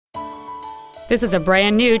This is a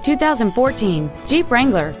brand new 2014 Jeep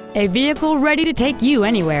Wrangler, a vehicle ready to take you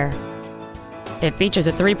anywhere. It features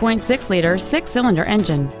a 3.6-liter six-cylinder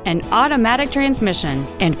engine, an automatic transmission,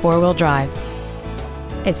 and four-wheel drive.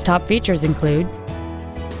 Its top features include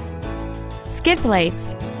skid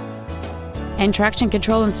plates and traction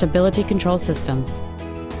control and stability control systems.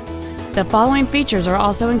 The following features are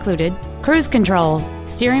also included: cruise control,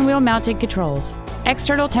 steering wheel mounted controls,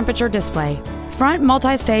 external temperature display, front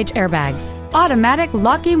multi-stage airbags, automatic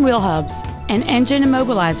locking wheel hubs, an engine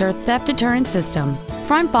immobilizer theft deterrent system,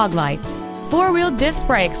 front fog lights, four-wheel disc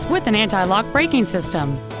brakes with an anti-lock braking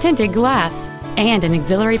system, tinted glass, and an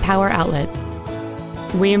auxiliary power outlet.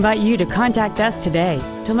 We invite you to contact us today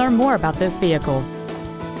to learn more about this vehicle.